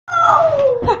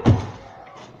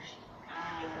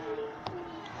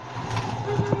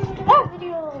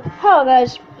Hello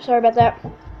guys, sorry about that.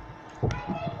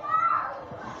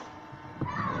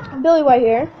 Billy White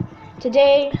here.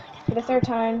 Today, for the third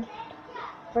time,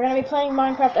 we're going to be playing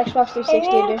Minecraft Xbox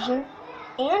 360 edition.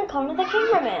 And Connor the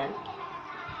cameraman.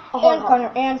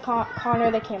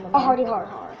 Connor the cameraman. A hardy hard.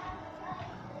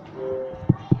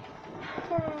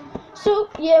 So,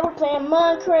 yeah, we're playing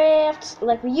Minecraft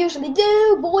like we usually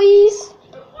do, boys.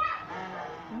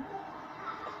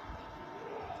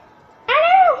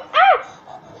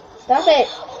 Stop it.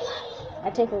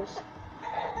 I tickles.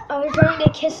 I was trying to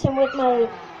kiss him with my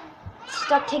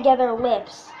stuck together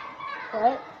lips.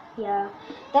 What? Yeah.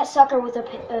 That sucker was a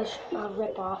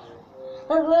rip-off.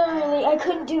 Like, literally, I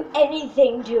couldn't do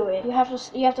anything to it. You have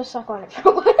to suck on it for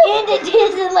a while. And it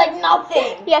tasted like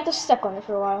nothing. You have to suck on it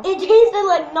for a while. It tasted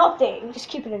like nothing. Just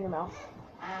keep it in your mouth.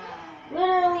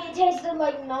 Literally, it tasted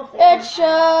like nothing. It's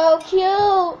so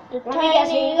cute. The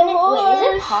tiny horse. Wait,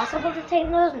 is it possible to take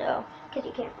those? No, because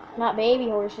you can't. Not baby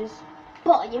horses.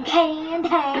 But you can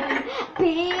tame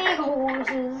big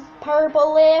horses.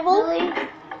 Purple level. Really?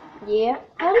 Yeah.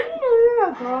 How do you know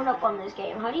you're a grown-up on this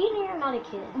game? How do you know you're not a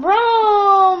kid?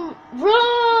 Vroom!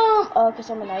 Oh, because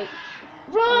I'm a knight.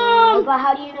 Vroom! But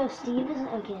how do you know Steve isn't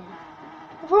a kid?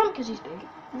 Vroom, because he's big.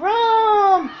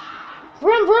 Vroom!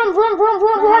 Vroom, vroom, vroom, vroom,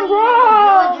 vroom, vroom,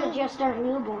 Villagers just are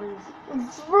newborns.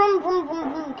 Vroom, vroom,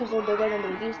 vroom, vroom, because they're bigger than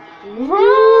babies. Vroom,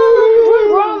 vroom,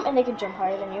 vroom, and they can jump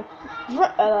higher than you. Vroom,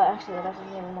 actually, that doesn't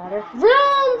even matter.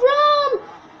 Vroom, vroom!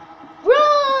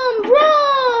 Vroom,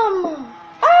 vroom!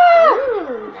 Ah!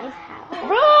 Ooh, nice hat.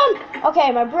 Run!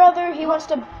 Okay, my brother, he wants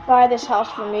to buy this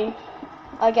house for me.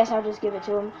 I guess I'll just give it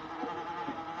to him.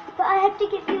 But I have to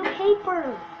give you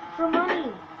paper for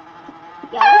money.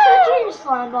 Yeah, we should change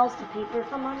slime balls to paper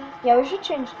for money. Yeah, we should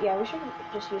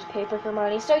just use paper for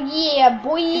money. So yeah,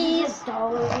 boys. It's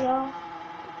 $1, yo.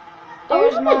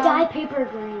 There's I my dye paper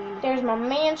green. There's my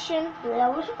mansion. Yeah,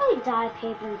 we should probably dye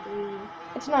paper green.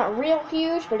 It's not real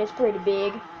huge, but it's pretty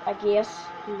big, I guess.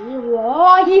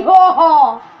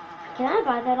 Yeah. Can I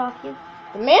buy that off you?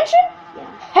 The mansion?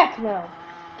 Yeah. Heck no.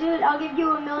 Dude, I'll give you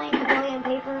 1,000,000 billion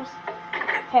papers.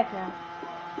 Heck no.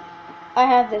 I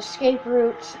have the escape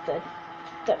routes, the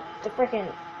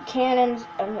freaking cannons,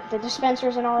 the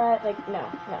dispensers and all that. Like, no.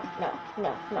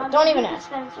 Don't even ask.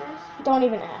 Dispensers. Don't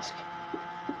even ask.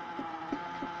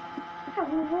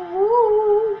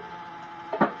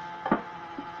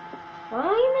 Why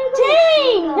don't you make them?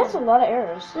 Dang! That's a lot of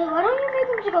arrows. Dude, why don't you make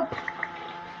them to go?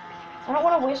 I don't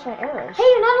want to waste my arrows. Hey,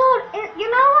 you're not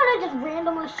allowed to just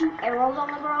randomly shoot arrows on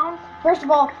the ground. First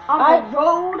of all, On the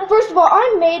road. First of all,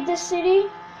 I made this city,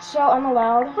 so I'm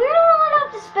allowed. Well, you're not allowed to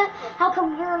have dispense. How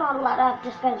come you're not allowed to have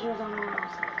dispensers on your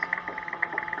house?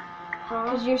 Huh?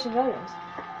 Because you're civilians.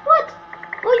 What?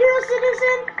 Well, you're a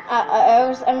citizen.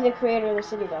 I'm the creator of the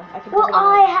city, though. I can. Well, figure it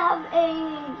I out. have a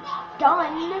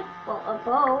gun. Well, a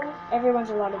bow. Everyone's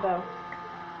allowed to go.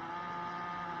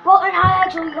 Well, and I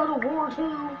actually go to war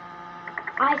too.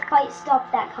 I fight stuff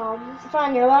that comes.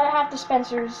 Fine, you're allowed to have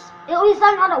dispensers. At least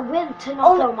I'm not a wimp to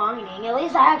not go mining. At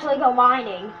least I actually go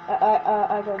mining.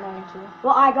 I go mining too.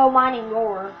 Well, I go mining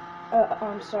more.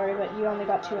 I'm sorry, but you only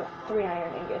got 3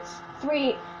 iron ingots.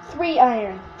 Three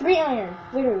iron. 3 iron.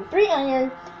 Literally, 3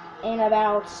 iron in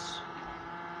about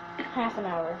half an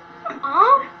hour.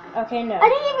 Okay, no. I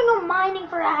didn't even go mining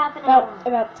for a half an hour.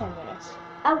 About 10 minutes.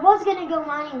 I was gonna go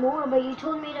mining more, but you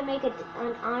told me to make an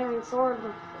iron sword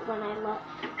when I left,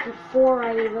 before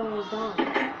I even was done.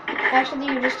 Actually,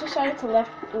 you just decided to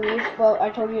leave. Well, I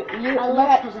told you. I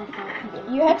left because I felt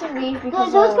you had to leave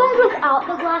because those guys without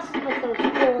the glasses with those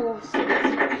full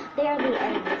suits, they are the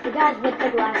enemies. The guys with the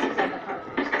glasses are the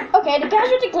partners. Okay, the guys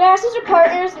with the glasses are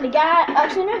partners, and the guy.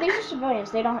 Actually, no, these are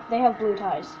civilians. They have blue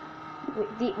ties.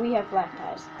 We have black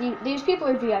ties. These people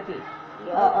are VIP.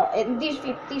 And these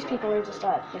people are just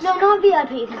no, not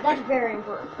VIP, because that's a very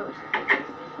important person.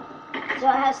 So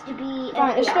it has to be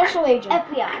fine, a special agent.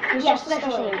 FBI. He's Yes, just a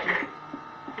special agent.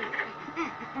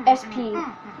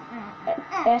 SPA,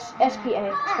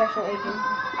 special agent.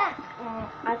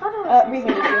 I thought it was. Regan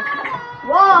with you.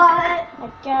 What? I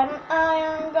got an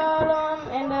iron golem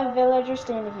and a villager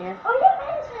standing here. Oh, you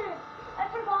mentioned. I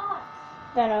forgot.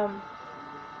 Then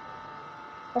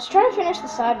let's try to finish the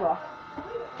sidewalk.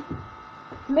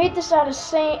 Made this out of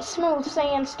smooth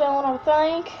sandstone, I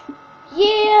think.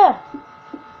 Yeah!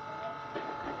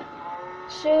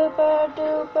 Super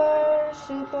duper,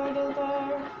 super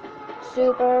duper,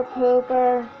 super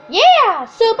pooper. Yeah!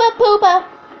 Super pooper!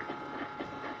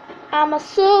 I'm a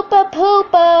super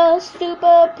pooper,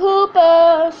 super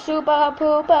pooper, super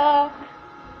pooper,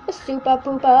 super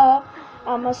pooper.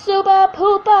 I'm a super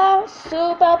pooper,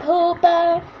 super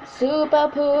pooper, super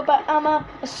pooper. I'm a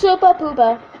super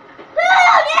pooper.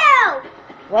 Hell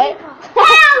What? no!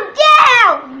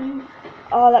 Hell no!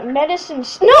 Oh, that medicine.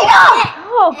 No! No!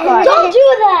 Oh, God. Don't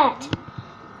do that!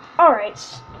 Alright.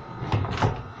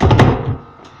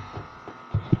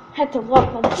 Had to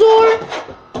lock my door.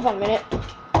 1 minute.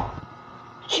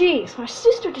 Jeez, my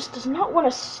sister just does not want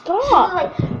to stop.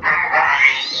 Like,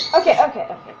 Okay, calm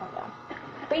down.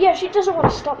 But yeah, she doesn't want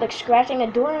to stop, like, scratching the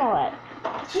door and all that.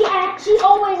 she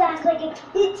always acts like a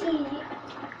kitty.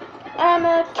 I'm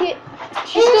a kid.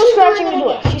 She's And still she's scratching doing the it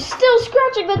door. again. She's still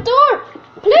scratching the door.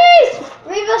 Please.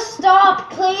 Reba, stop,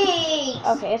 please.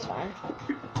 Okay, it's fine.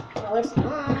 No, it's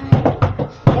not.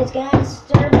 It's gonna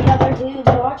disturb the other dudes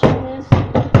watching this.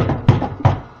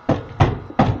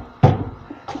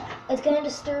 It's gonna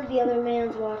disturb the other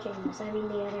mans watching this. I mean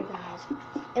the other guys.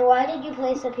 And why did you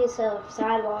place a piece of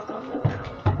sidewalk on the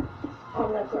ground?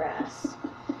 On the grass?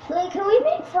 Like, can we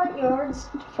make front yards?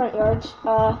 Front yards.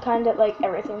 Kind of like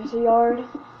everything's a yard.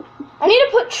 I need to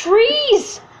put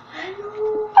trees. I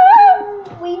know.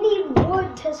 We need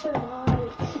wood to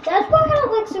survive. That's why I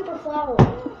don't like Super Flower.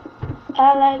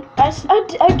 I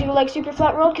do like Super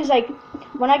Flat World because like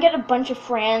when I get a bunch of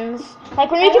friends,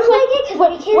 like when we I don't like it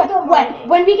 'cause we can't go mining.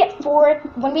 when we get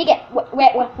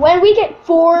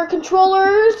four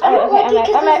controllers. I don't like it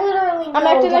because I'm there's literally no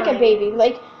acting like a diamond. baby.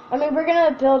 Like I mean, we're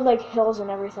gonna build like hills and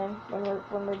everything when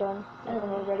we're done, like,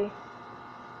 when we're ready.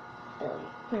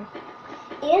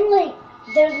 And like,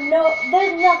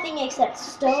 there's nothing except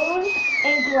stone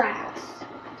and grass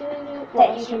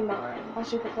that you can mine. On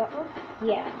Super Flat World,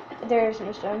 Yeah, there is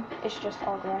no stone. It's just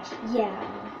all grass. yeah.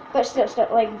 But still,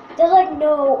 like There's like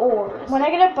no ores. when I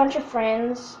get a bunch of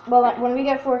friends, well, like, when we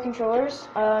get 4 controllers,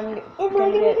 And gonna we're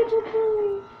gonna get- get to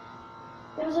play.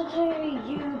 There's actually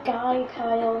you, Guy,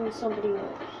 Kyle, and somebody else.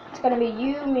 it's gonna be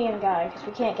you, me, and Guy, because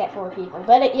we can't get 4 people.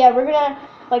 But yeah, we're gonna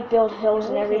like build hills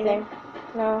and Okay. everything.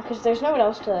 No, because there's no one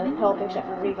else to help except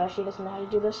for Reba. She doesn't know how to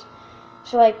do this.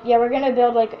 So like, yeah, we're gonna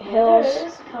build like hills. There it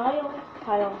is, Kyle.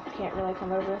 Kyle can't really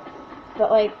come over. But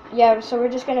like, yeah, so we're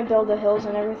just gonna build the hills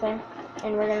and everything,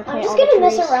 and we're gonna plant I'm just all the gonna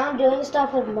mess trees. around doing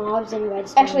stuff with mobs and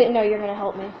redstone. Actually, no, you're gonna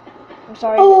help me. I'm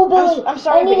sorry. Oh, but- Billy, I'm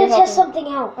sorry, I but need you're to test helping.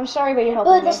 something out. I'm sorry, but you're helping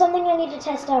Billy, me. there's something I need to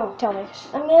test out. Tell me.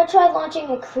 I'm gonna try launching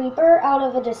a creeper out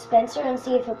of a dispenser and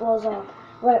see if it blows up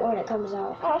right when it comes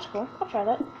out. Oh, that's cool. I'll try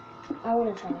that. I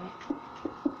wanna try it.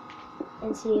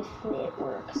 And see if it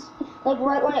works. Like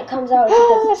right when it comes out,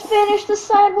 it's Let's finish the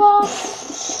sidewalk.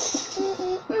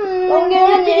 Well, we're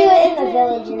gonna have to do it in the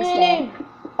village instead.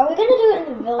 Are we gonna do it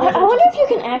in the village? I or wonder just- if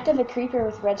you can activate a creeper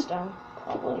with redstone.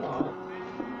 Probably not.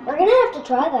 We're gonna have to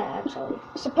try that actually.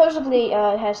 Supposedly,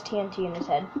 it has TNT in his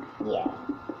head. Yeah.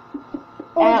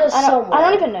 Or And just I somewhere.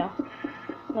 don't even know.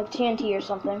 Like TNT or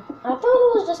something. I thought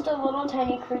it was just a little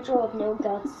tiny creature with no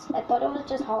guts. I thought it was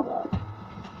just hollow.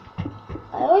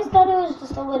 I always thought it was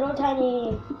just a little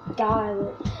tiny guy.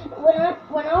 When I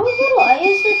was little, I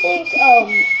used to think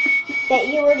that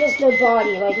you were just a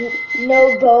body, like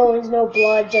no bones, no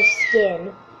blood, just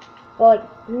skin, well,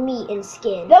 like meat and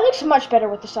skin. That looks much better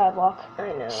with the sidewalk.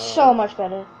 I know. So much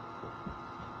better.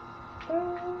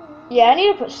 Yeah, I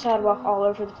need to put sidewalk all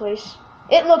over the place.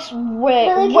 It looks way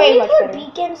Billy, way can we much put better.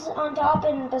 beacons on top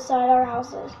and beside our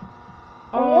houses?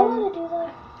 Are we able to do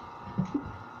that?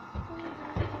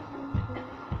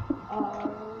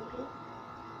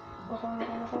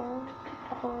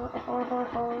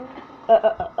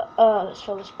 Let's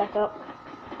fill this back up.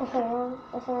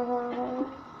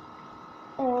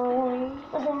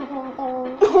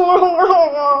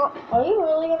 Are you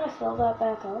really gonna fill that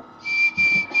back up?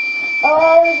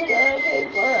 Oh, this is gonna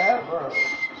take forever.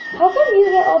 How come you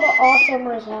get all the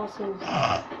awesomers houses?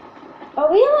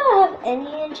 Are we allowed to have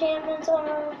any enchantments on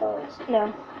our bows?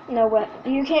 No,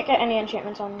 you can't get any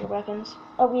enchantments on your weapons.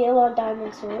 Are we allowed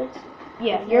diamond swords?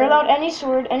 Yeah, you're allowed any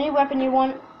sword, any weapon you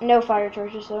want. No fire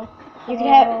torches though. You can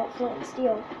have flint and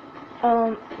steel.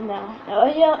 no.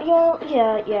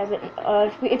 Yeah,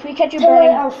 but if we catch you To light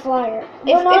burning, our fire.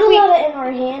 If- We're not if we- allowed it in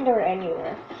our hand or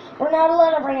anywhere. We're not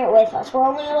allowed to bring it with us. We're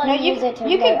only allowed no, to you use it to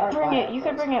you light could our bring fire. it. You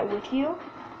could bring it with you.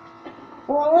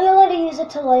 We're only allowed to use it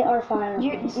to light our fire.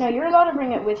 You're allowed to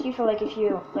bring it with you for like if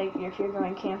you're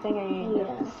going camping and you need Yeah.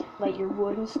 to light your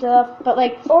wood and stuff. But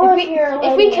like Or if if you're we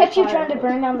lighting catch a you trying to fire.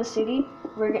 burn down the city,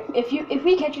 if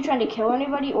we catch you trying to kill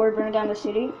anybody or burn down the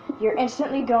city, you're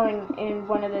instantly going in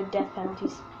one of the death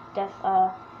penalties.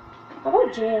 How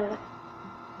about jail?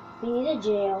 We need a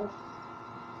jail.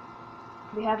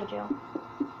 We have a jail.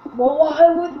 Well,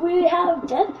 why would we have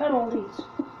death penalties?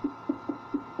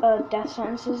 Death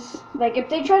sentences. Like if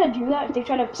they try to do that,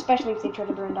 especially if they try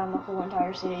to burn down the whole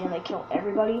entire city and they kill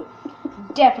everybody,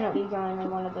 definitely going in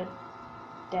one of the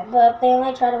death. But if they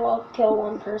only try to kill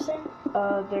one person,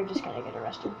 They're just gonna get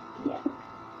arrested. yeah.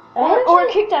 Or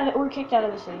kicked out of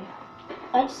the city.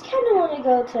 I just kind of want to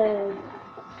go to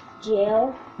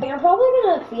jail. But you're probably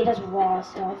gonna feed us raw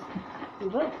stuff. We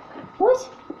will. What?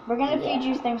 We're gonna feed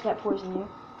you things that poison you,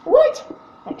 What?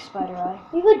 like spider eye.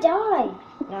 We would die.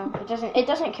 No, it doesn't. It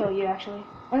doesn't kill you actually,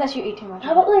 unless you eat too much.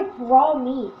 How about like raw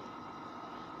meat?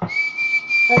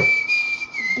 Like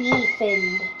beef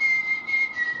and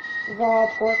raw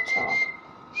pork chop.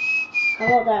 How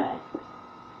about that?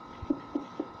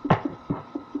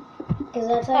 Because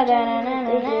that's actually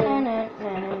what they do.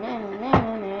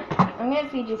 I'm gonna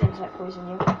feed you things that poison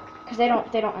you, because they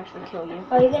don't actually kill you.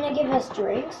 Are you gonna give us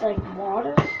drinks like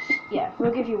water? Yeah,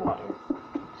 we'll give you water.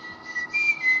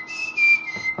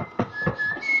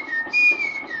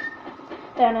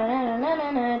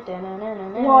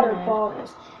 Water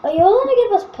bottles. Are you gonna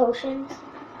give us potions?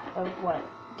 Of what?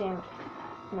 Damn.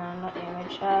 No, not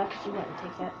damage. Cause you wouldn't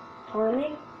take that.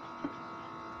 Harming?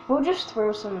 We'll just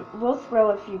throw some. We'll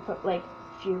throw a few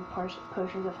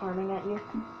potions of harming at you.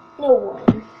 No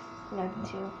one. No,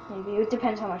 two, maybe. It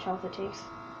depends how much health it takes.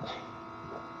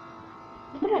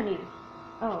 What did I need?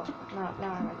 Oh, now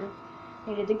I remember.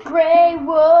 Needed the gray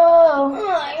wool.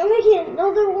 Oh, you're making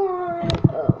another one.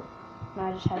 Oh. No,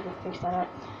 I just had to fix that up.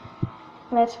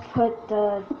 Let's put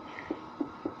the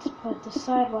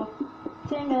sidewalk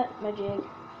thingamajig.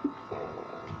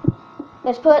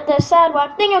 Let's put the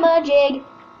sidewalk thingamajig.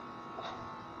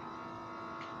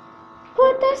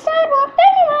 Put the sidewalk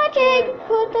thingamajig.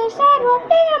 Put the sidewalk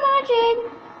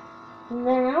thingamajig.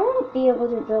 Man, I want to be able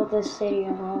to build this city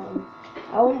alone.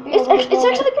 I wouldn't be It's able to build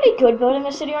actually pretty good building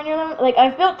a city on your own. Like,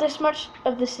 I've built this much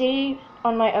of the city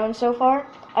on my own so far.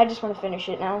 I just want to finish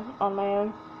it now on my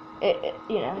own.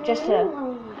 You know, just to.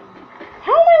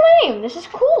 How am I lame? This is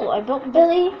cool. I built.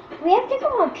 Billy, we have to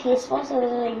go on peaceful so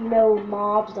there's like no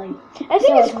mobs. Like, I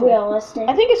think so it's cool. realistic.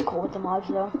 I think it's cool with the mobs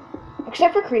though,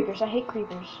 except for creepers. I hate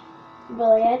creepers.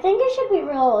 Billy, I think it should be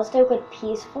realistic with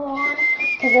peaceful on,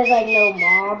 because there's like no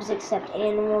mobs except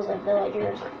animals and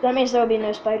villagers. That means there will be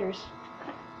no spiders.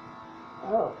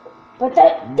 Oh, but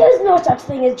there's no such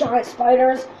thing as giant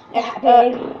spiders that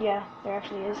big. Yeah, there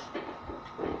actually is.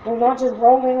 They're not just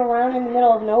roaming around in the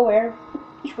middle of nowhere.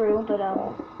 True, but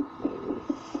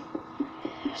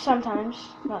sometimes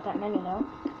not that many though.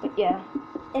 But yeah.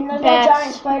 And there's Bats. no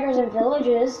giant spiders in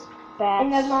villages. Bats.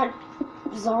 And there's not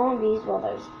zombies. Well,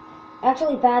 there's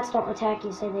actually bats don't attack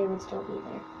you, so they would still be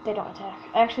there. They don't attack.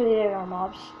 Actually, they are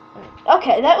mobs.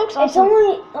 Okay, that looks awesome. It's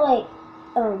only like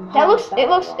That looks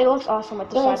awesome with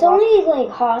the But sidewalk. it's only like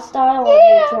hostile on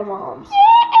Yeah. neutral mobs.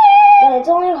 But it's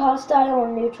only hostile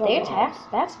on neutral They mobs. attack.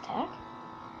 Bats attack.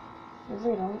 Yes,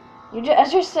 they don't. You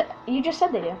just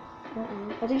said they do.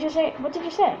 Mm-mm. What did you say? What did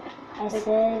you say? I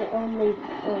said only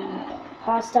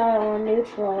hostile on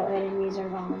neutral enemies are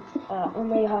gone.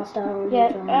 Only hostile on Yeah.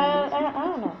 neutral enemies. I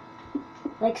don't know.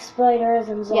 Like spiders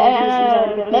and zombies Yeah.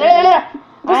 and zombies.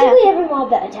 Basically every mob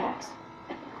that attacks.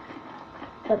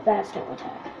 But bats don't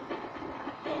attack.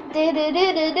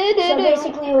 So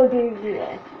basically it would be real.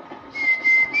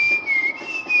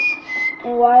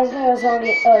 And why is there a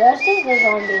zombie? Oh, that's just a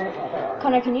zombie with leather armor.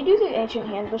 Connor, can you do the ancient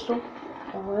hand whistle?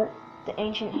 The what? The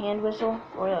ancient hand whistle,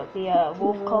 or the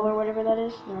wolf call, or whatever that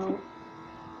is. No.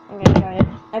 I'm gonna try it.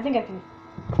 I think I can.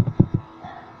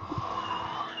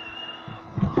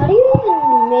 How do you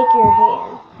even make your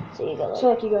hand? So you go like So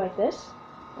like you go like this,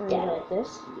 and then you Yeah. go like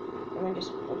this, and then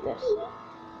just like this.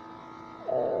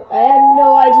 I have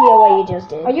no idea what you just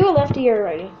did. Are you a lefty or a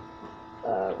righty?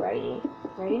 Righty.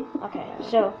 Righty? Okay.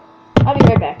 So I'll be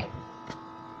right back.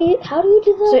 How do you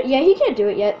do that? So yeah, he can't do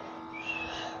it yet.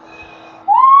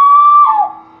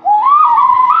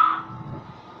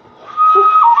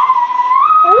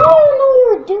 I don't even know what you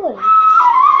were doing.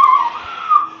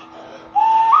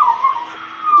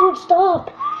 Dude,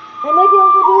 stop. I might be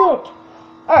able to do it.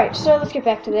 Alright, so let's get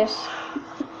back to this.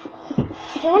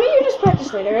 Why don't you just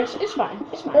practice later? It's fine.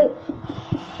 It's fine.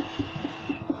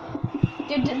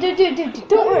 Dude,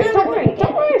 don't worry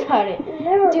about it.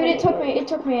 Never Dude, mind. it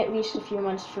took me at least a few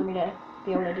months for me to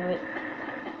be able to do it.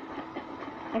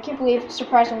 I can't believe,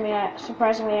 surprisingly,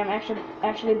 I'm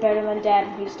actually better than Dad,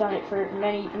 and he's done it for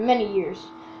many years.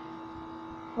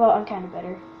 Well, I'm kind of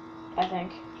better, I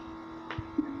think.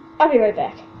 I'll be right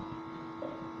back.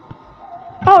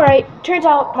 Alright, turns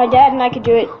out my dad and I could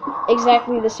do it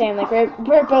exactly the same. Like,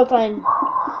 we're both on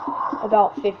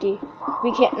about 50.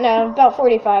 About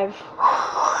 45.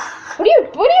 What are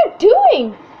you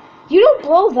doing? You don't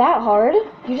blow that hard.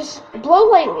 You just blow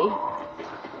lightly.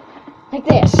 Like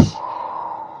this.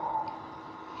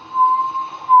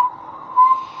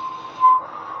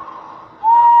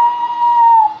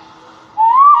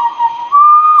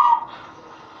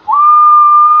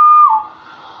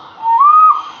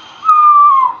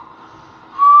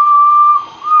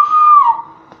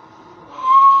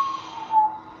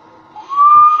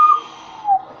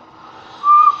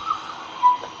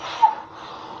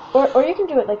 Or you can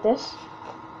do it like this.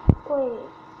 Wait.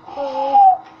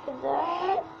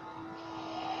 That.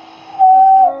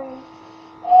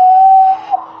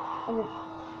 And then,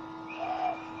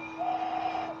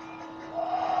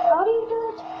 How do you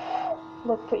do it?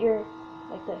 look, put your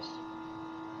like this.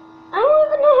 I don't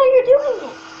even know how you're doing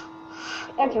it.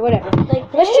 Okay, whatever.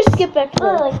 Like Let's this? just get back to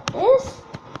Oh, the. like this?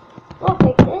 Oh,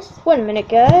 like this? 1 minute,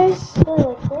 guys. Oh,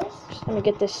 like this? Just let me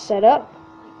get this set up.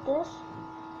 This?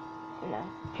 No,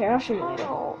 here I'll show you later.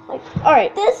 Oh, like All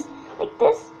right. this? Like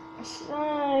this?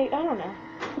 I don't know.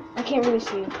 I can't really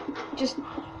see. Just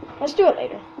let's do it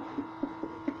later.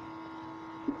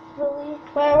 Really?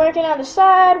 We're working on the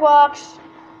sidewalks.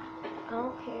 I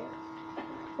don't care.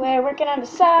 We're working on the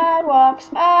sidewalks.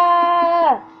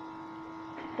 Ah!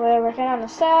 We're working on the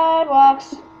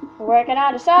sidewalks. We're working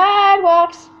on the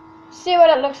sidewalks. See what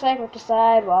it looks like with the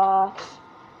sidewalks.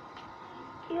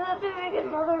 You have to make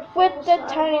another With full the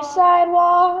tiny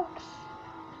sidewalk. sidewalks.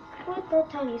 With the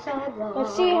tiny sidewalk.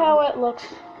 Let's see how it looks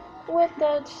with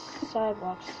the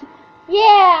sidewalks.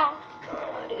 Yeah!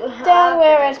 Down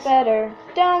where it's better.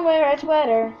 Down where it's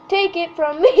wetter. Take it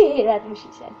from me. That's what she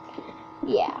said.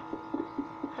 Yeah.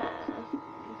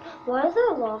 Why is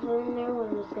there lava in there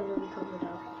when it's gonna be covered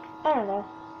up? I don't know.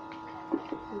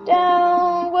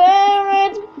 Down where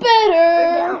it's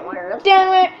better. Down where it's Down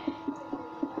where.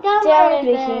 Down Down where in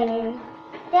it's bikini.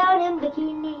 better. Down in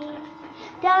bikini.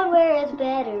 Down where it's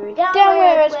better. Down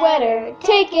where it's wetter.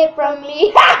 Take it from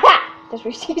me. That's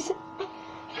what she said.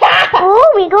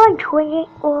 Oh, we going to it.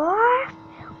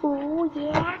 Oh,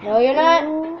 yeah. No, you're not.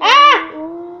 Ooh. Ah!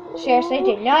 Ooh. Seriously,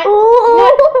 did not.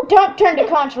 Ooh. Don't turn the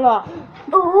console off.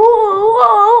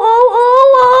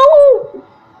 Ooh.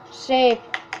 Safe.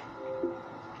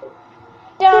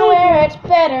 Down where it's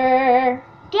better.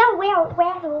 Down where it's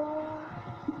better.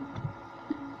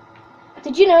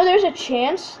 Did you know there's a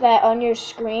chance that on your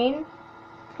screen,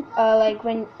 like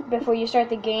before you start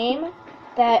the game,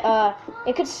 that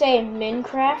it could say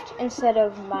Minecraft instead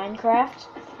of Minecraft?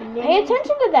 Pay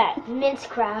attention to that.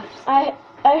 Mincecraft. I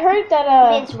heard that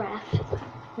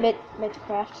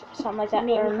Minecraft, something like that,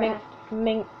 Minecraft.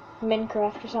 or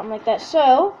Minecraft or something like that.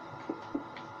 So,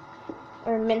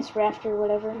 or Minecraft or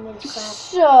whatever. Minecraft.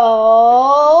 So,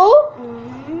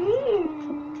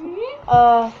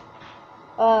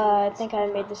 I think I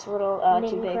made this a little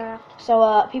too big. Minecraft.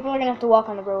 So, people are gonna have to walk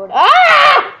on the road.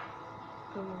 Ah!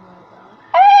 Oh my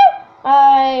god.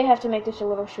 I have to make this a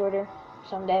little shorter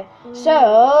someday.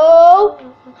 So,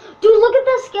 Dude, look at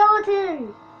the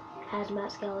skeleton!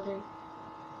 Hazmat skeleton.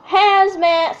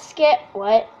 hazmat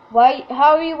what? Why?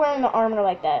 How are you wearing the armor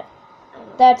like that?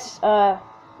 That's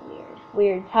Weird.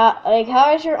 weird.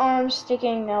 How is your arm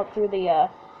sticking out through the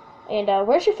and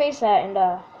where's your face at? And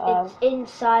It's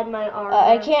inside my armor.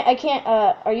 I can't.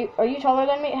 Are you taller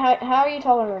than me? How are you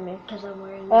taller than me? Because I'm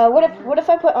wearing this What if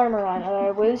I put armor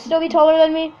on? Will you still be taller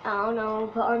than me? I don't know,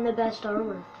 put on the best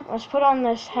armor. Let's put on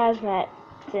this hazmat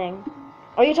thing.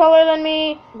 Are you taller than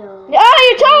me? No. Ah,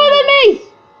 you're taller than me!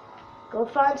 Go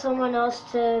find someone else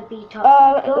to be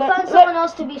tall. Go find someone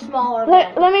else to be smaller.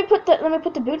 Let me put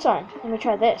the boots on. Let me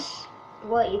try this.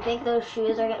 What, you think those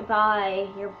shoes are gonna buy?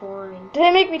 You're boring. Do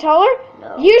they make me taller?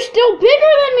 No. You're still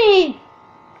bigger than me!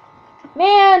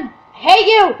 Man, I hate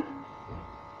you!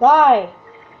 Bye.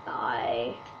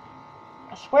 Bye.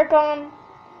 Let's work on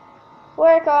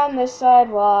the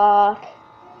sidewalk.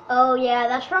 Oh yeah,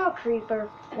 that's from a creeper.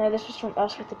 No, this was from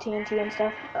us with the TNT and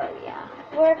stuff. Oh yeah.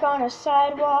 Work on a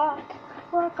sidewalk.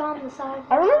 Work on the sidewalk.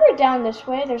 I remember down this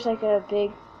way there's like a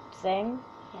big thing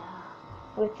Yeah.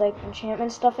 with like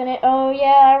enchantment stuff in it. Oh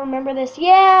yeah, I remember this.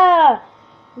 Yeah!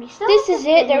 We still This have is to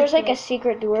it. There finish was like a it.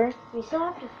 secret door. We still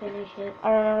have to finish it.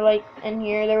 I remember like in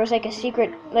here there was like a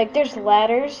secret, like there's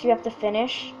ladders you have to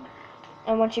finish.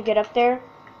 And once you get up there,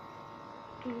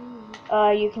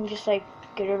 you can just like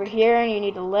get over here and you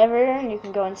need a lever and you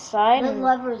can go inside. The And,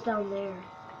 lever's down there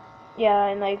yeah,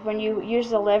 and like when you use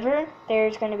the lever,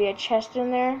 there's going to be a chest in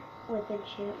there with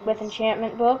enchantments. with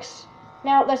enchantment books.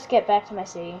 Now let's get back to my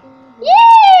city.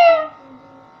 Yeah!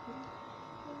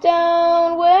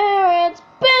 Down where it's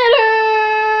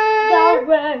better. Down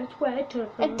where it's wetter.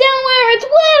 And down where it's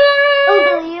wetter.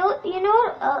 Oh, Billy, you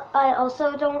know what I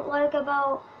also don't like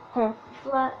about Huh?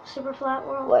 Super Flat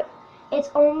World? What? It's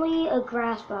only a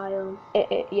grass biome.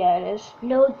 Yeah, it is.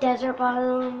 No desert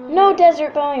biome. No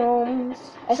desert biomes.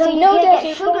 I So see you no can't desert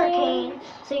get sugar biomes. cane,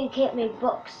 so you can't make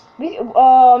books.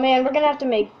 Oh man, we're gonna have to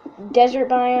make desert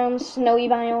biomes, snowy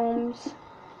biomes,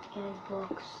 And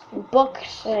books. and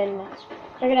books, and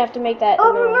we're gonna have to make that. Oh,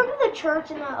 in the- remember the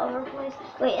church in that other place?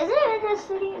 Wait, isn't it in this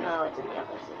city? No, it's in the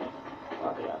other city.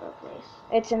 Or the other place.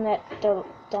 It's in that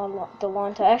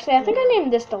Delonta. Actually, I think I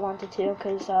named this Delonta too,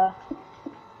 cause I'll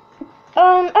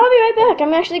be right back.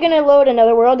 I'm actually gonna load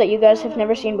another world that you guys have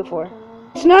never seen before.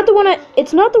 It's not the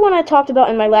one I talked about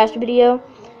in my last video.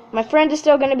 My friend is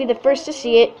still gonna be the first to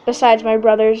see it, besides my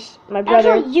brother.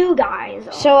 Actually, you guys.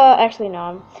 So actually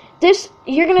no.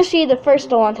 You're gonna see the first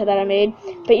Delonta that I made,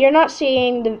 but you're not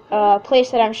seeing the place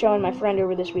that I'm showing my friend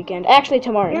over this weekend. Actually,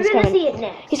 tomorrow. You're gonna see it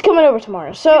next. He's coming over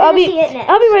tomorrow. So I'll see it next.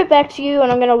 I'll be right back to you,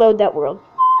 and I'm gonna load that world.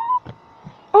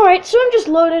 All right, so I'm just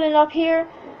loading it up here.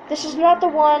 This is not the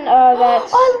one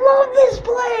that's. I love this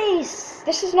place.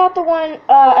 This is not the one.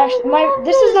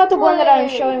 This is not the one that I'm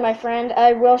showing my friend.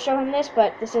 I will show him this,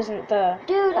 but this isn't the.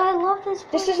 Dude, I love this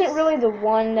place. This isn't really the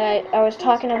one that I was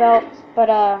talking about, but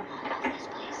I love this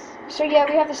place. So yeah,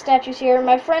 we have the statues here.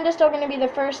 My friend is still going to be the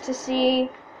first to see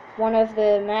one of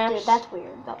the maps. Dude, that's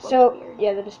weird. That looks weird.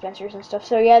 Yeah, the dispensers and stuff.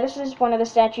 So yeah, this is one of the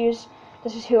statues.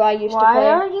 This is who I used to play. Why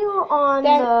are you on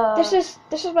the?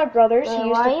 This is my brother's. Why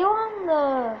are you on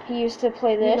the? He used to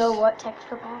play this. You know what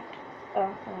texture pack? Oh,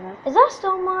 I don't know. Is that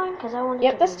still mine? Cause I wanted.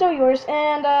 Yep, that's still yours.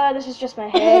 And this is just my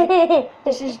head.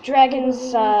 This is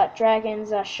Dragon's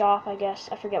shop, I guess.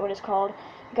 I forget what it's called.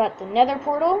 Got the Nether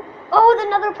portal. Oh, the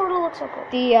Nether portal looks so cool.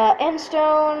 The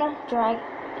Endstone,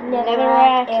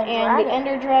 Netherrack, and the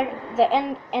Ender Dragon,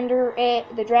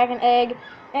 the Dragon Egg,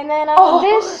 and then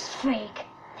this fake.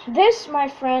 This my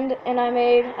friend and I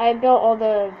made. I built all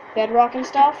the bedrock and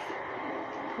stuff.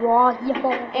 Raw,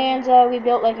 and we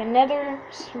built like a Nether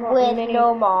with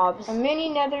no mobs. A mini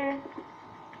Nether.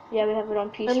 Yeah, we have it on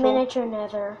peaceful. A miniature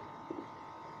Nether,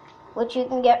 which you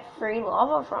can get free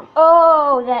lava from.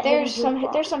 Oh,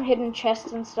 there's some hidden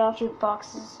chests and stuff.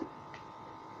 Jukeboxes.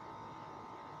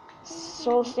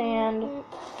 Soul stand.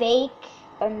 Fake.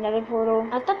 Another portal.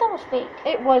 I thought that was fake.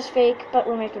 It was fake, but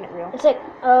we're making it real. It's like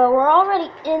we're already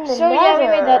in the Nether. So yeah, we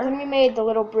made that. Then we made the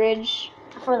little bridge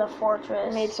for the fortress.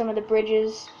 We made some of the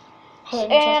bridges.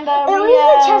 And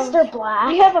the chests are black.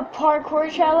 We have a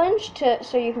parkour challenge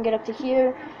so you can get up to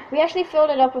here. We actually filled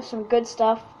it up with some good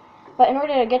stuff, but in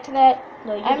order to get to that,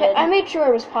 I made sure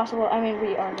it was possible. I mean,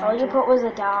 we are. All you put was a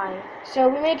die.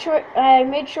 So I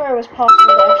made sure it was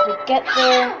possible to actually get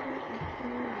there.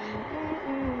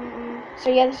 So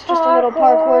yeah, this is just a little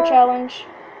parkour challenge.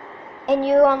 And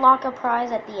you unlock a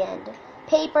prize at the end.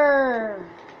 Paper.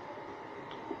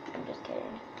 I'm just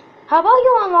kidding. How about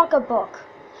you unlock a book?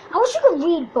 I wish you could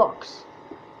read books.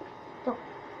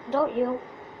 Don't you?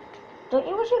 Don't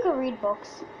you wish you could read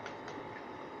books?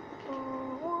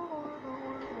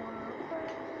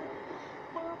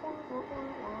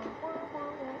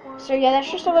 So yeah, that's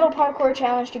just a little parkour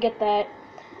challenge to get that.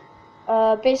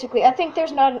 Basically, I think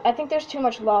there's too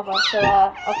much lava, so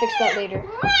I'll fix that later.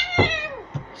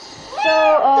 So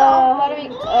how do we?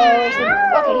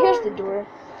 Okay, here's the door.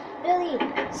 Billy,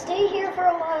 stay here for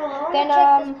a while. I Then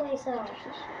want to check this place out.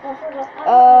 I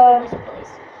love this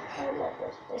place. I love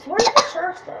this place. Where's the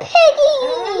church though? Piggy! I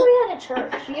remember we had a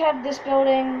church. We have this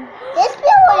building. This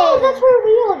building. Oh, that's where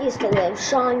we all used to live.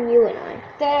 Sean, you and I.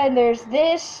 Then there's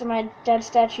this, my dead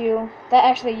statue. That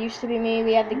actually used to be me.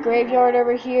 We have the graveyard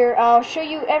over here. I'll show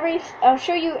you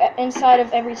inside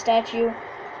of every statue.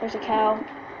 There's a cow.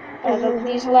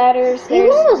 These ladders.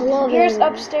 Here's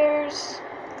upstairs.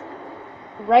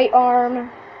 Right arm.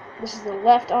 This is the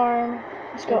left arm.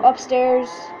 Let's go upstairs.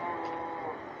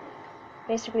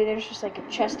 Basically, there's just like a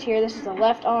chest here. This is the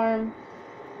left arm.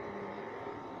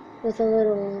 With a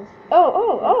little.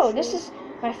 Oh! This is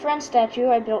my friend's statue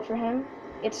I built for him.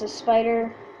 It's a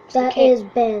spider. That is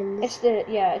Ben's.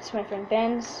 It's my friend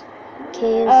Ben's.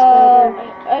 Spider-Man.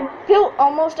 I built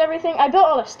almost everything. I built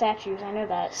all the statues. I know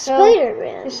that. So,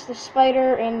 Spider-Man. This is the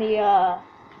spider and the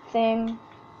thing.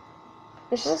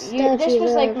 This was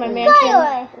like my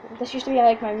mansion. This used to be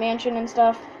like my mansion and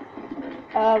stuff.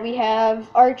 We have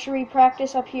archery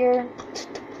practice up here.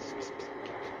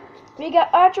 We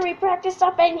got archery practice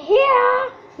up in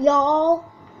here. Y'all,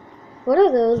 what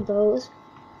are those bows?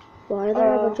 Why are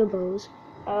there a bunch of bows?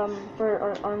 For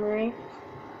our armory.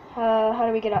 How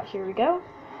do we get out? Here we go.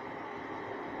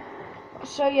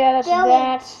 So yeah, that's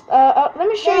that. Let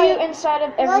me show you inside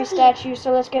of every statue.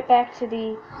 So let's get back to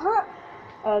the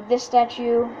this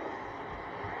statue.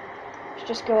 Let's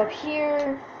just go up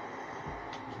here.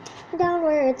 Down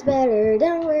where it's better.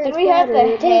 Down where it's better. Then we have the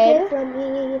head. Take it from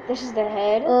me. This is the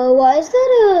head. Why is that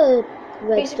a redstone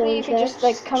Basically, you could just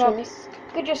like come up. You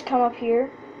could just come up here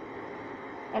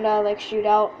and like shoot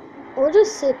out. Or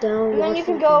just sit down. And then you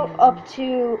can go up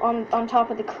to on top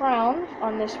of the crown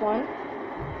on this one.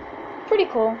 Pretty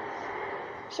cool.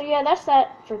 So yeah, that's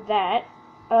that for that.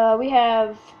 We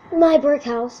have My brick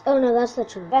house. Oh no, that's the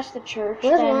church. that's the church.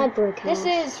 Where's Then my brick house?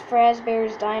 This is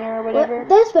Fazbear's Diner or whatever. What?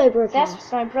 That's my brick That's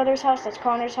house. my brother's house. That's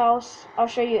Connor's house. I'll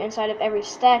show you inside of every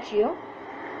statue.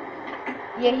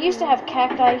 Yeah, he used to have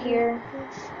cacti here.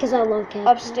 Because I love cats.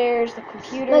 Upstairs, the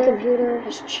computer. My computer.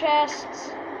 His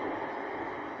chests.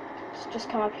 Let's just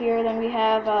come up here. Then we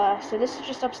have, so this is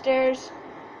just upstairs.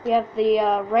 We have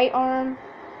the right arm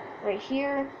right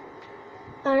here.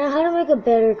 I know how to make a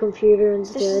better computer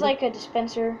instead. This is like a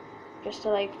dispenser, just to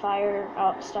like fire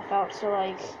out stuff out. So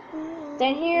like,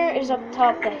 then here is up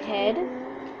top the head.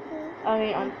 I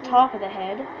mean, on top of the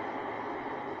head.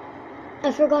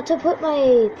 I forgot to put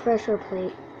my pressure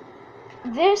plate.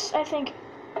 This, I think,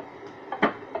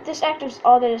 this activates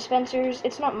all the dispensers.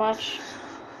 It's not much.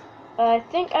 I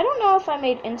don't know if I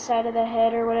made inside of the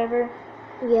head or whatever.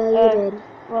 Yeah, you did.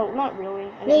 Well, not really.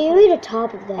 No, you made the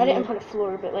top of the head. I didn't put a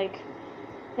floor, but like,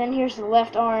 then here's the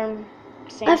left arm.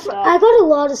 Same I stuff. got a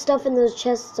lot of stuff in those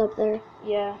chests up there.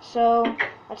 Yeah, so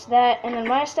that's that. And then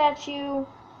my statue.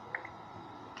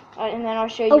 And then I'll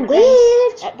show you.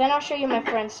 Then I'll show you my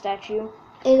friend's statue.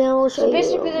 And then we'll show you. So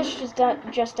basically, this is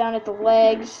just down at the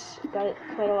legs. Got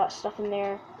quite a lot of stuff in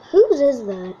there. Whose is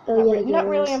that? Oh yeah, not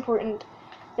really important.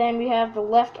 Then we have the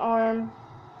left arm.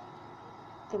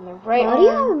 Then the right arm. Why do you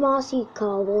have a mossy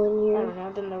cobble in here?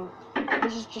 I don't know. Then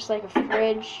this is just like a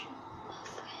fridge.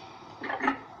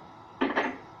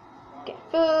 Get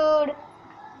food.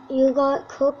 You got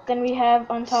cooked. Then we have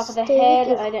on top of the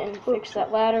head. I didn't fix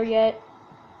that ladder yet.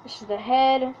 This is the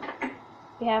head.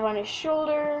 We have on his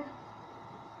shoulder.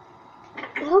 How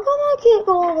come I can't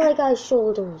go on my guy's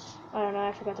shoulders? I don't know.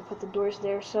 I forgot to put the doors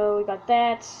there. So we got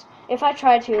that. If I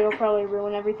try to, it'll probably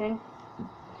ruin everything.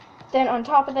 Then on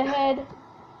top of the head.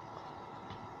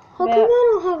 How come I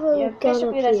don't have a gun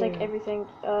basically up that's here? like everything.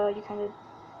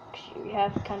 You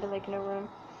have kind of like no room.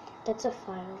 That's a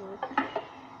firework.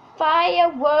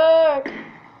 Firework.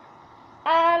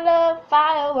 I love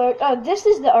firework. Oh, this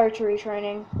is the archery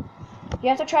training. You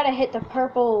have to try to hit the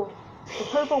purple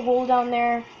wool down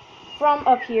there from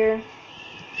up here.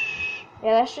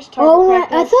 Yeah, that's just target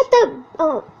practice. I thought that.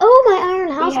 Oh, my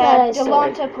iron house. We have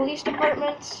Delonta police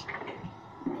departments.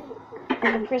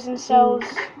 And the prison cells.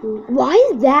 Why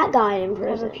is that guy in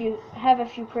prison? Have a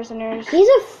few prisoners. He's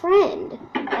a friend.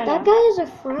 That guy is a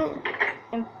friend.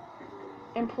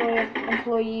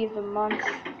 Employee of the month.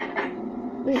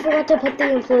 We forgot to put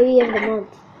the employee of the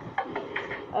month.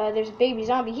 There's a baby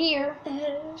zombie here.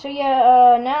 So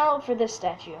yeah, now for this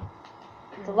statue.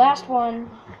 The last one.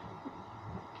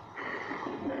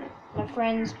 My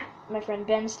friend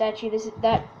Ben's statue.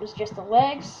 That was just the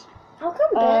legs. How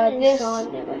come Ben and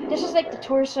Sean never? This is like the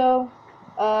torso.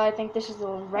 I think this is the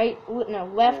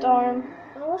left arm.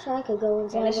 I wish I could go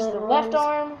inside. And this is the left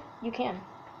arm. You can.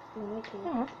 No, I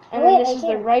can't. And then this is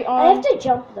the right arm. I have to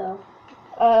jump though.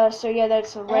 So yeah,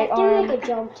 that's the right arm. I have to make a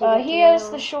jump to he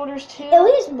has the shoulders too. At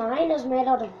least mine is made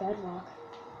out of bedrock.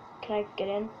 Can I get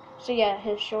in? So yeah,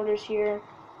 his shoulders here.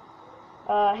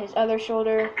 His other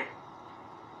shoulder.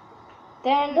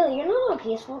 Then. Billy, you're not on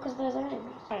peaceful because there's enemies.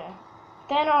 I know.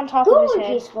 Then on top of his head. Go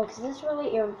on peaceful because this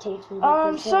really irritates me.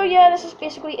 So yeah, this is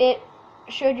basically it.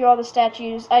 I showed you all the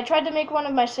statues. I tried to make one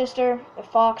of my sister, a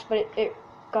fox, but it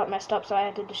got messed up, so I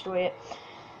had to destroy it.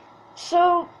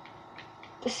 So,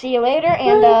 see you later,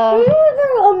 and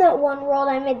remember on that one world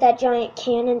I made that giant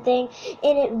cannon thing,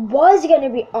 and it was gonna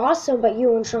be awesome, but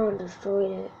you and Sean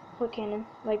destroyed it. What cannon?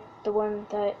 Like the one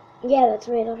that? Yeah, that's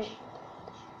made out of.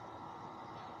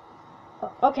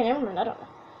 Oh, okay, never mind. I don't know.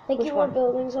 Like Which you were one?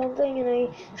 building something, and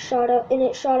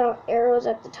it shot out arrows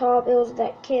at the top. It was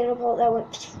that cannonball that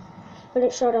went, but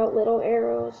it shot out little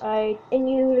arrows. And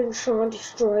you and Sean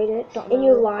destroyed it, and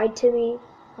you lied to me.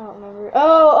 I don't remember.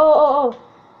 Oh.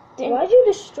 Why'd you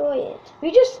destroy it?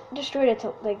 We just destroyed it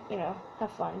to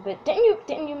have fun. But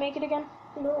didn't you make it again?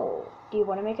 No. Do you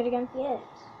want to make it again? Yes.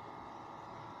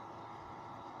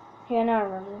 Yeah, now I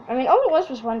remember. I mean, all it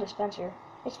was one dispenser.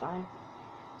 It's fine.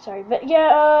 Sorry, but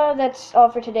yeah, that's all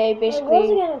for today. Basically, I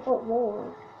wasn't gonna put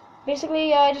more.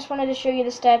 Basically, I just wanted to show you the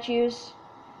statues.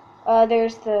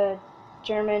 There's the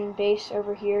German base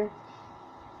over here.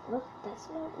 Look, that's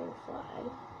not your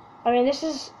flag. I mean, this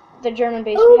is the German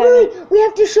base. Oh, really? We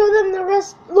have to show them the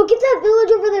rest. Look at that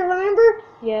village over there, remember?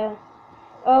 Yeah.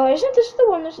 Oh, isn't this the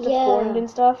one that's deformed and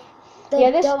stuff?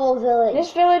 The double village.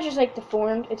 This village is like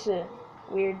deformed. It's a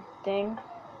weird thing.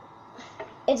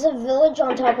 It's a village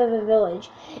on top of a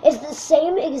village. It's the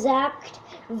same exact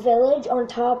village on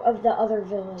top of the other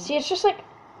village. See, it's just like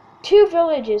two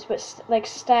villages, but like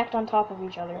stacked on top of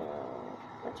each other.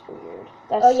 That's weird.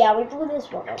 That's oh yeah, we blew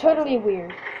this one up. Totally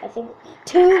weird. I think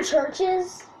 2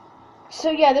 churches. So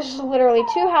yeah, this is literally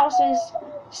two houses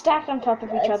stacked on top of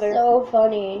each That's other. so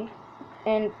funny.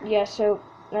 And yeah, so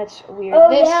that's weird. Oh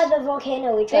this, yeah, the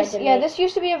volcano we tried to yeah, make. this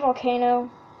used to be a volcano.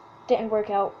 Didn't work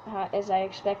out as I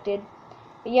expected.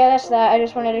 But yeah, that's that. I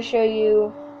just wanted to show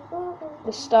you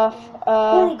the stuff.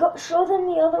 Really, go show them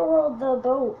the other world, the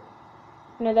boat.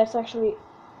 No, that's actually.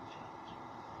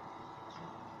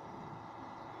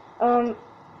 Now,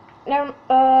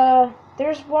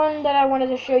 there's one that I wanted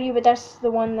to show you, but that's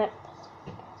the one that.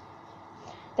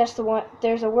 That's the one.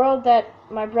 There's a world that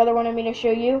my brother wanted me to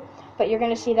show you, but you're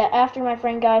gonna see that after my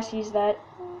friend Guy sees that.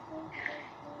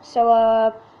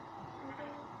 So,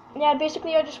 yeah,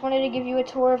 basically I just wanted to give you a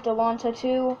tour of Delanta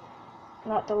 2.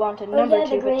 Not Delanta number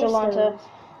 2, but Delanta.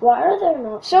 Why are there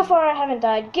not? So far I haven't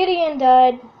died. Gideon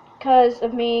died because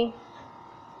of me.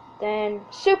 Then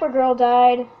Supergirl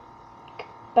died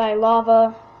by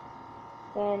lava.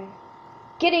 Then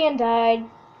Gideon died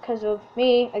because of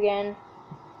me again.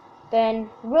 Then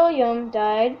William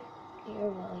died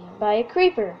by a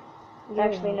creeper.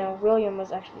 Actually, no, William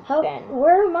was actually Ben.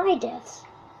 Where are my deaths?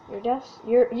 Your deaths?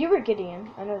 You were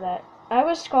Gideon. I know that. I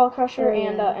was Skullcrusher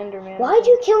and Enderman. Why'd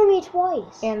you kill me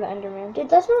twice? And the Enderman. Dude,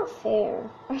 that's not fair.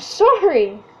 I'm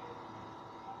sorry.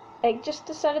 I just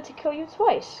decided to kill you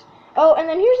twice. Oh, and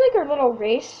then here's like our little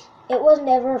race. It was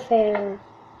never fair.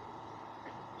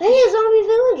 Hey, a zombie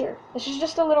villager. This is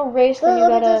just a little race. Then you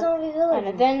Look at gotta. the zombie villager.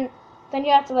 And then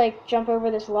you have to like jump over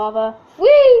this lava.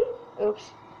 Whee!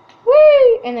 Oops.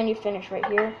 Whee! And then you finish right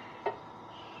here.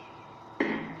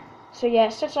 So yeah,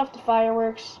 it sets off the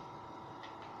fireworks.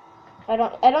 I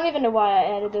don't even know why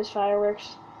I added those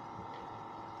fireworks.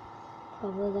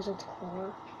 Probably because it's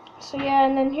cool. So yeah,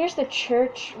 and then here's the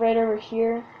church right over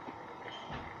here.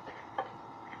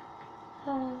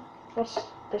 What's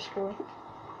this for?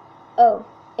 Oh,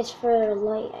 it's for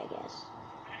light, I guess.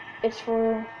 It's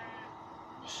for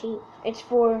sheep. It's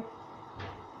for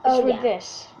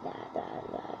this. That.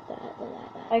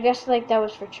 I guess like that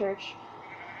was for church.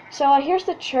 So here's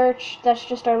the church. That's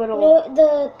just our little. No,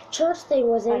 the church thing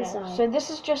was inside. So this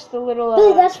is just the little.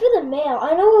 Hey, that's for the mail.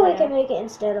 I know we can make it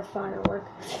instead of firework.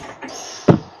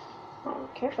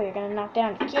 Careful, you're gonna knock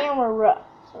down the camera.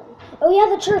 Sorry. Oh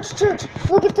yeah, the church.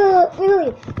 Look at the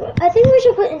really. I think we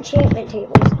should put enchantment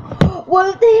tables.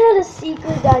 What if they had a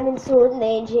secret diamond sword and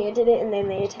they enchanted it and then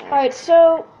they attacked? All right,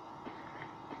 so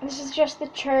this is just the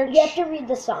church. You have to read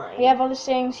the sign. We have all the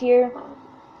sayings here.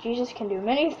 Jesus can do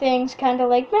many things, kind of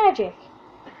like magic.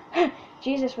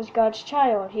 Jesus was God's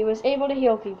child. He was able to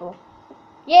heal people.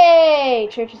 Yay!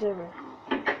 Church is over.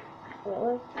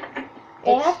 Really?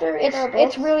 They have to read their books?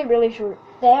 It's really, really short.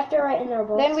 They have to write in their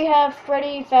books? Then we have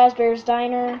Freddy Fazbear's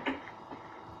Diner.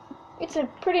 It's a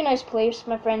pretty nice place.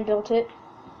 My friend built it.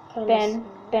 Ben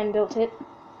built it.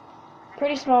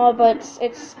 Pretty small, but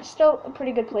it's still a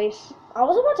pretty good place. I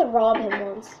was about to rob him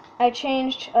once. I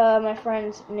changed my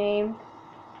friend's name.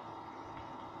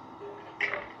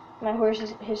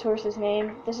 His horse's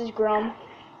name. This is Grum.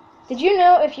 Did you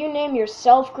know if you name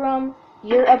yourself Grum,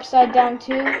 you're upside down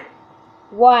too?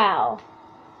 Wow.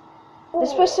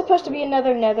 This was supposed to be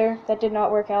another nether that did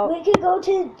not work out. We could go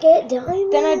to get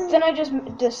diamonds. Then I just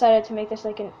decided to make this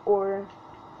like an ore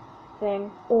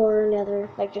thing. Or nether.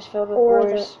 Like just filled with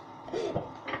ores.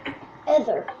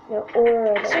 Ether. No,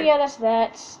 or other. So yeah, that's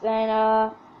that. Then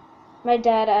my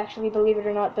dad actually, believe it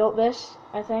or not, built this,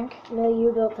 I think. No,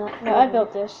 you built that. No, I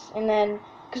built this. And then,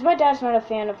 because my dad's not a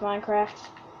fan of Minecraft,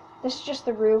 this is just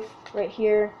the roof right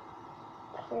here.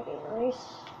 Pretty nice.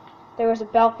 There was a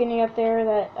balcony up there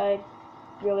that I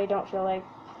really don't feel like,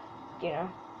 you know.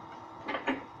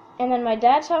 And then my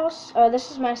dad's house, this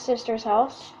is my sister's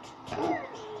house.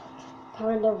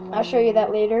 Kind of. I'll show you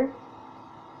that later.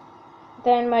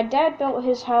 Then my dad built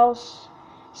his house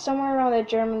somewhere around the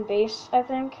German base, I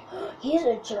think. He's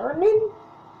a German?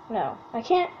 No, I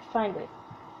can't find it.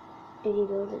 Did he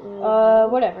build it?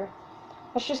 Whatever.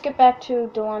 Let's just get back to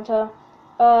Delanta.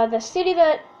 The city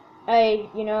that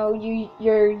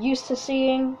you're used to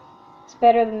seeing is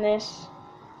better than this.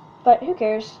 But who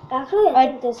cares? Actually, I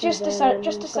think this just is better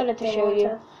decided to than show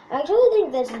you. I actually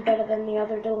think this is better than the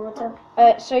other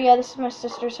Delanta. So yeah, this is my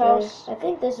sister's house. I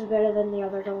think this is better than the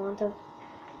other Delanta.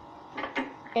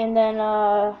 And then,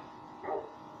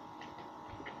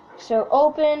 so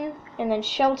open, and then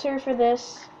shelter for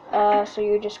this. So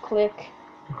you just click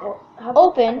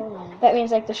open. That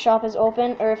means like the shop is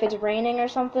open, or if it's raining or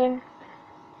something,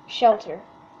 shelter.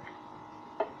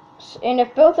 And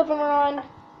if both of them are on,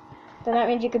 then that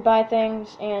means you could buy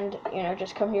things and,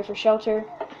 just come here for shelter.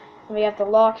 And we have the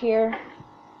lock here.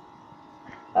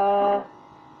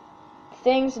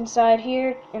 Things inside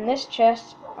here in this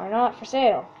chest are not for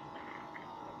sale.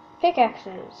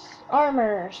 pickaxes,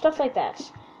 armor, stuff like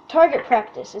that. Target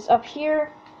practice is up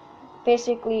here.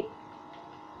 Basically,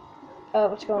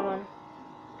 what's going on?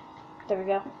 There we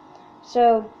go.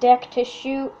 So, deck to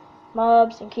shoot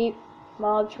mobs and keep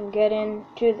mobs from getting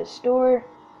to the store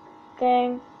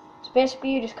thing. So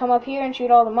basically, you just come up here and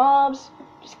shoot all the mobs.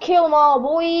 Just kill them all,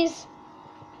 boys.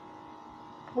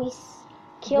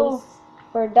 Kill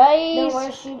for dice. No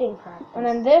more shooting practice. And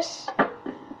then this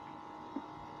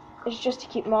is just to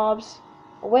keep mobs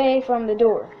away from the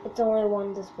door. It's only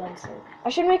one dispenser. I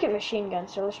should make it machine gun,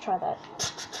 so let's try that.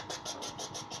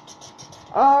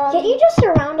 Can't you just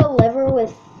surround a lever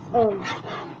with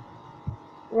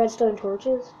redstone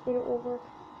torches and it will work?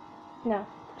 No.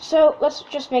 So let's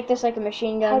just make this like a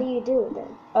machine gun. How do you do it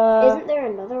then? Isn't there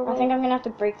another way? I think I'm gonna have to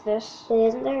break this. But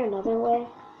isn't there another way?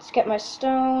 Let's get my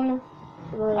stone.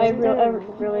 Well, I isn't there another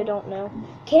really way? don't know.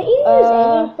 Can't you use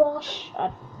any block?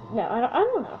 No, I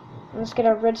don't know. Let's get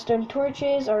our redstone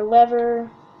torches, our lever,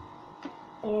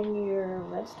 And your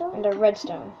redstone? and our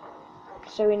redstone.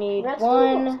 So we need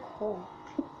Redstone 1, looks cool.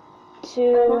 I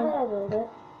 2, know how to build it.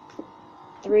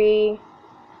 3.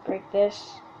 Break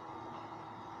this.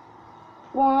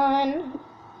 1,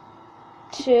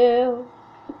 2,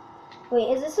 Wait,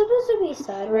 is this supposed to be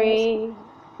sideways? 3.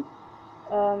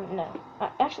 No.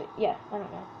 Actually, yeah. I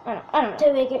don't know. I don't know.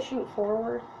 To make it shoot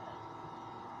forward?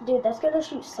 Dude, that's gonna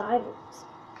shoot sideways.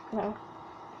 No.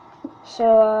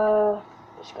 So,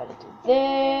 just gotta do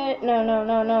this. No,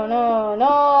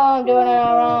 I'm doing it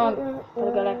all wrong.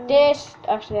 Gotta go like this.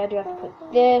 Actually, I do have to put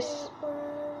this.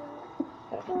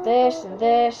 Gotta put this, and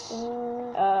this,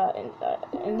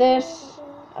 and this,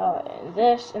 and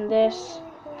this, and this.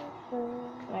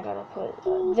 And I gotta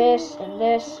put this, and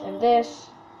this, and this.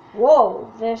 Whoa!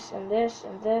 This, and this,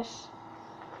 and this.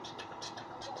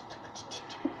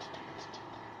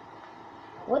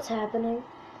 What's happening?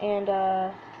 And,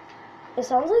 It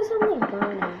sounds like something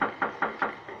burning.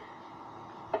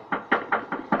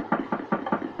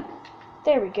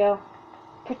 there we go.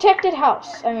 Protected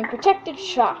house. Protected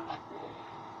shop.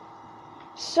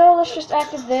 So let's just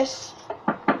activate this.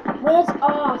 When it's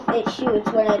off, it shoots.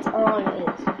 When it's on,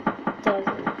 it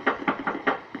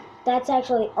doesn't. That's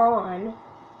actually on.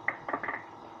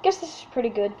 Guess this is pretty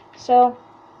good. So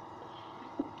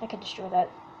I can destroy that.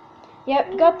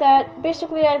 Yep, got that.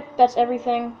 Basically, that's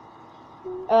everything.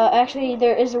 Actually,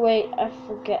 there is a way. I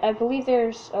forget. I believe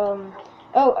there's.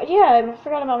 Oh yeah, I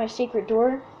forgot about my secret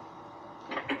door.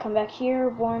 Come back here.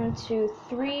 1, 2,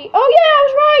 3. Oh yeah, I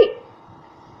was right.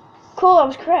 Cool, I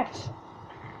was correct.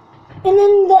 And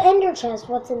then the ender chest,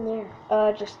 what's in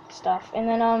there? Just stuff. And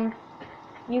then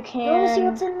you can. I want to see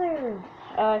what's in there.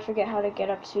 I forget how to get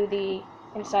up to the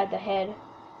inside the head.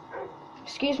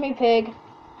 Excuse me, pig.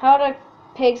 How do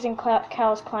pigs and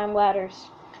cows climb ladders?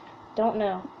 Don't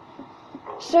know.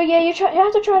 So yeah, you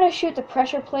have to try to shoot the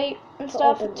pressure plate and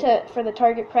stuff for the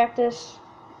target practice.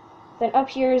 Then up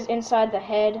here is inside the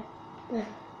head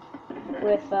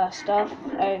with stuff.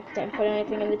 I didn't put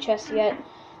anything in the chest yet.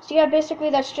 So yeah, basically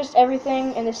that's just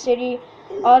everything in the city.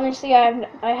 Honestly, I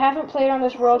haven't played on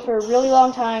this world for a really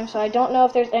long time, so I don't know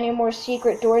if there's any more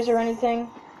secret doors or anything.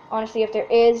 Honestly, if there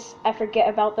is, I forget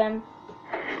about them.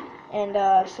 And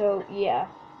so yeah.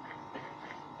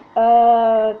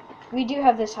 We do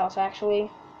have this house actually.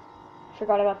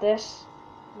 Forgot about this.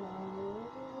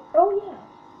 Oh yeah.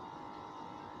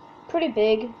 Pretty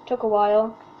big. Took a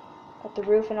while. Got the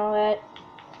roof and all that.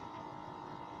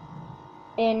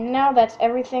 And now that's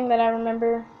everything that I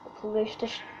remember. Police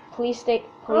station.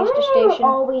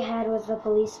 All we had was the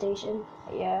police station.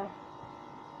 Yeah.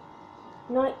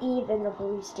 Not even the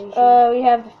police station. We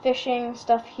have the fishing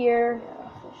stuff here, Yeah,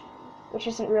 fishing. which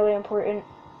isn't really important.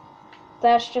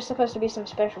 That's just supposed to be some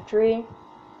special tree,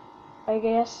 I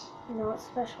guess. Not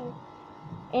special.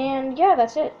 And yeah,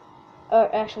 that's it.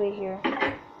 Actually here.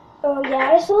 Oh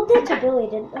yeah, I sold that to Billy,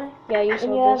 didn't I? Yeah, you And you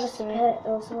sold have this a to me. pet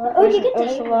Ocelot. Oh, There's you an can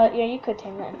take it. Ocelot. Yeah, you could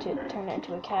turn it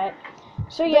into a cat.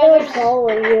 So But yeah, it would there's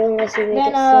follow you unless you make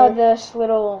then it sick. this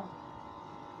little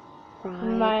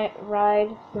Ride. ride.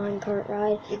 Minecart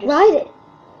ride. You just- Ride it!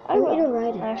 I want you will. to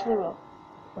ride it. I actually will.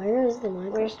 Where is the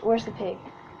minecart? Where's the pig?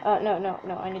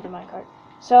 No, I need the minecart.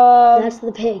 So That's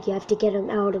the pig. You have to get him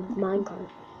out of the minecart.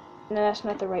 no, that's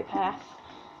not the right path.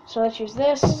 So let's use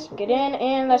this, get in,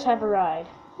 and let's have a ride.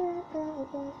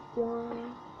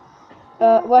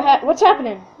 What's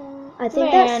happening? I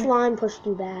think Man. that slime pushed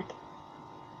you back.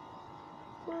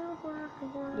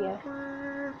 Yeah.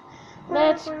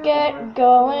 Let's get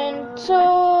going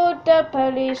to the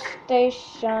police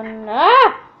station.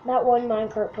 Ah! That one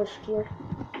minecart pushed you.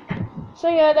 So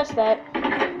yeah, that's that.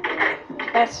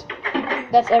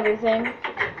 That's everything.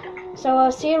 So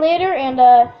see you later, and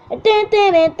dun, dun,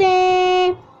 dun,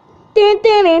 dun, dun,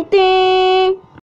 dun, dun, dun.